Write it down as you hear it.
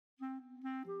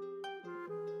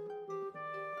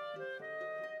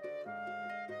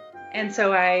And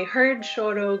so I heard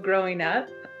Choro growing up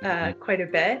quite a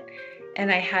bit. And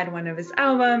I had one of his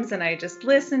albums and I just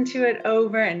listened to it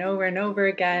over and over and over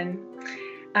again.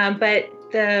 But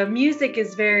the music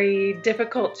is very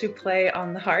difficult to play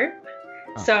on the harp.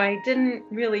 So I didn't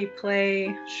really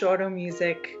play Choro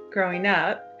music growing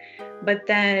up. But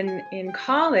then in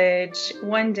college,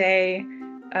 one day,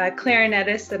 a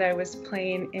clarinetist that I was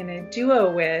playing in a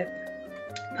duo with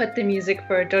put the music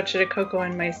for Dolce de Coco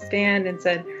on my stand and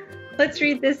said, let's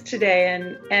read this today.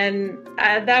 And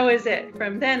that was it.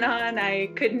 From then on, I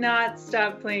could not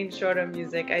stop playing Choro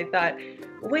music. I thought,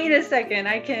 wait a second,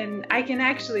 I can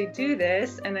actually do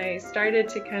this. And I started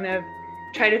to kind of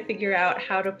try to figure out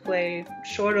how to play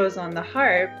choros on the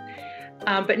harp.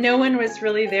 But no one was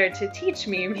really there to teach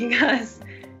me because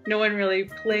no one really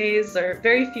plays, or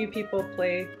very few people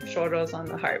play choros on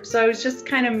the harp. So I was just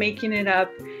kind of making it up,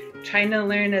 trying to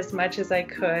learn as much as I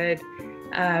could.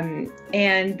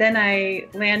 And then I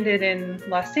landed in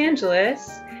Los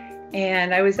Angeles,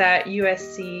 and I was at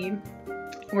USC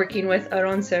working with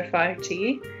Aron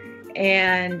Serfati,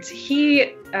 and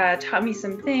he taught me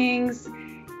some things.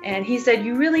 And he said,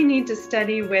 you really need to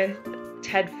study with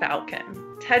Ted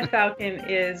Falcon. Ted Falcon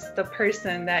is the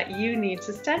person that you need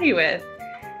to study with.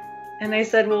 And I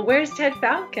said, well, where's Ted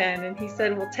Falcon? And he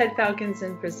said, well, Ted Falcon's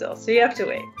in Brazil, so you have to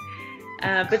wait.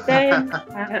 But then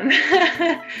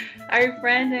our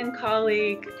friend and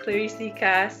colleague, Clarice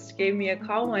Cast, gave me a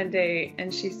call one day,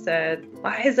 and she said,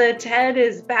 Liza, Ted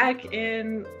is back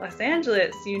in Los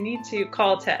Angeles. You need to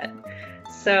call Ted.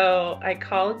 So I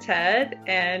called Ted,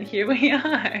 and here we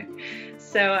are.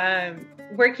 So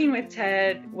working with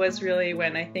Ted was really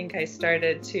when I think I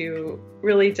started to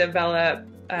really develop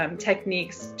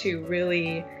techniques to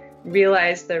really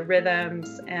realize the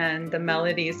rhythms and the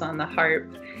melodies on the harp.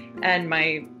 And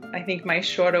I think my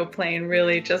Choro playing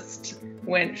really just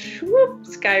went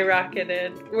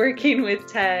skyrocketed working with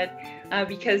Ted,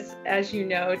 because as you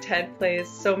know, Ted plays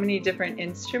so many different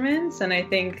instruments, and I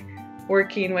think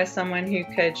working with someone who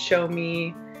could show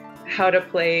me how to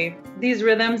play these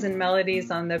rhythms and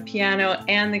melodies on the piano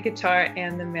and the guitar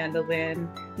and the mandolin,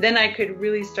 then I could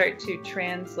really start to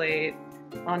translate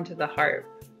onto the harp.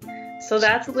 So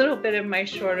that's a little bit of my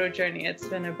Choro journey. It's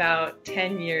been about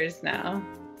 10 years now.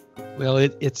 Well,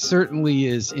 it certainly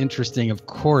is interesting. Of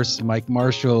course, Mike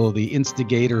Marshall, the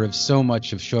instigator of so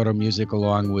much of Choro music,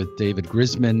 along with David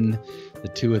Grisman, the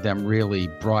two of them really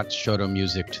brought Choro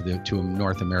music to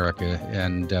North America,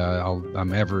 and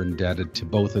I'm ever indebted to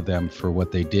both of them for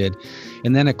what they did.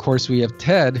 And then, of course, we have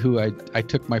Ted, who I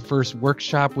took my first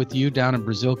workshop with you down in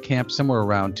Brazil camp somewhere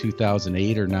around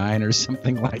 2008 or 9 or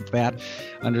something like that,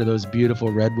 under those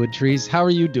beautiful redwood trees. How are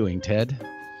you doing, Ted?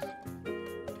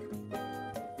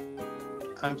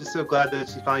 I'm just so glad that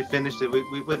she finally finished it.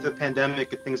 We with the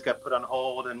pandemic, things got put on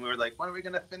hold, and we were like, when are we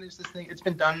going to finish this thing? It's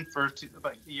been done for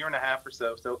about a year and a half or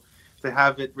so. So to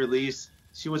have it released,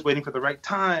 she was waiting for the right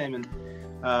time. And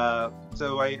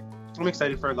so I'm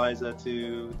excited for Liza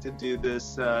to do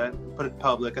this, put it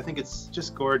public. I think it's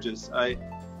just gorgeous.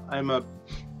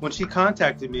 When she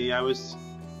contacted me,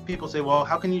 people say, well,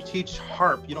 how can you teach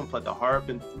harp? You don't play the harp.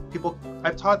 And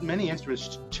I've taught many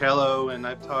instruments, cello, and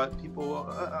I've taught people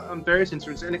on various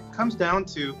instruments. And it comes down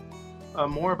to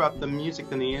more about the music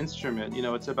than the instrument. You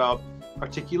know, it's about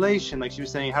articulation. Like she was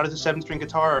saying, how does a 7-string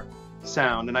guitar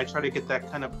sound? And I try to get that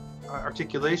kind of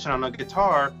articulation on a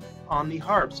guitar on the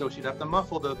harp. So she'd have to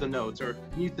muffle the notes or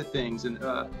mute the things. And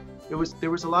there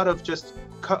was a lot of just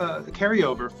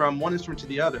carryover from one instrument to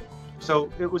the other.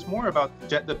 So it was more about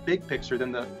the big picture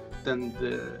than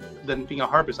being a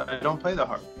harpist. I don't play the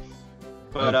harp,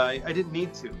 but I didn't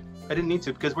need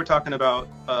to. Because we're talking about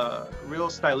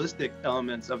real stylistic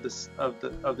elements of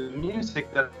the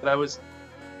music that I was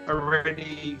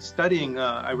already studying.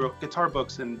 I wrote guitar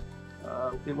books, and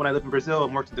when I lived in Brazil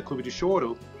and worked at the Clube de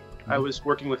Choro, I was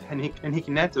working with Heaney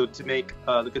Neto to make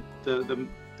the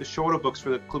Choro books for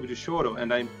the Clube de Choro,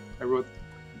 and I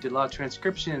did a lot of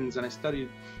transcriptions, and I studied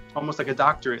almost like a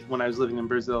doctorate when I was living in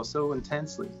Brazil so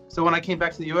intensely. So when I came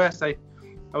back to the U.S., I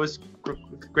was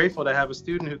grateful to have a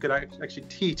student who could actually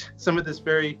teach some of this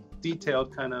very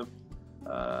detailed kind of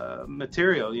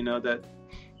material, you know, that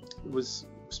was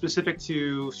specific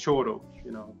to Choro,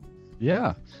 you know.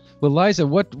 Yeah. Well, Liza,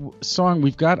 what song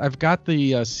I've got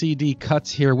the CD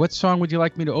cuts here. What song would you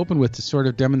like me to open with to sort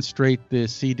of demonstrate the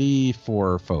CD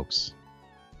for folks?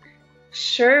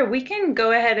 Sure, we can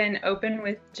go ahead and open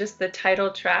with just the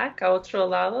title track, Outro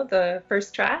Lado, the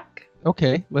first track.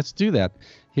 Okay, let's do that.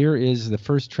 Here is the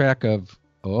first track of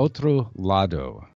Outro Lado.